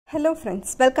Hello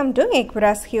friends, welcome to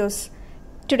Ekvira's Hues.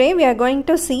 Today we are going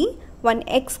to see one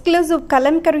exclusive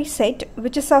Kalamkari set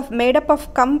which is made up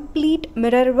of complete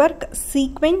mirror work,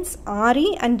 sequins,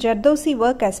 ari and jardosi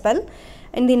work as well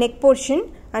in the neck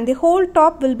portion, and the whole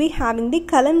top will be having the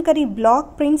Kalamkari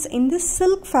block prints in the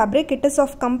silk fabric. It is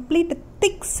of complete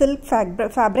thick silk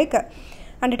fabric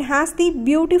and it has the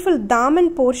beautiful daman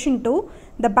portion too.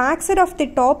 The back side of the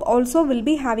top also will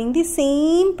be having the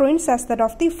same prints as that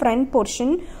of the front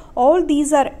portion. All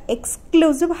these are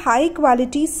exclusive high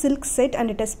quality silk set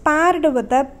and it is paired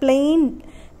with a plain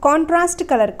contrast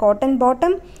color cotton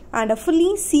bottom and a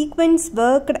fully sequence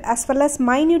worked as well as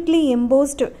minutely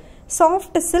embossed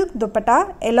soft silk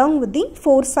dupatta along with the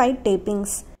 4 side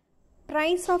tapings.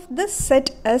 Price of this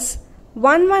set is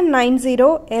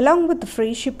 1190 along with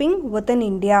free shipping within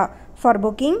India. For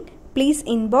booking, please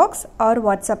inbox or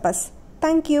WhatsApp us.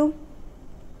 Thank you.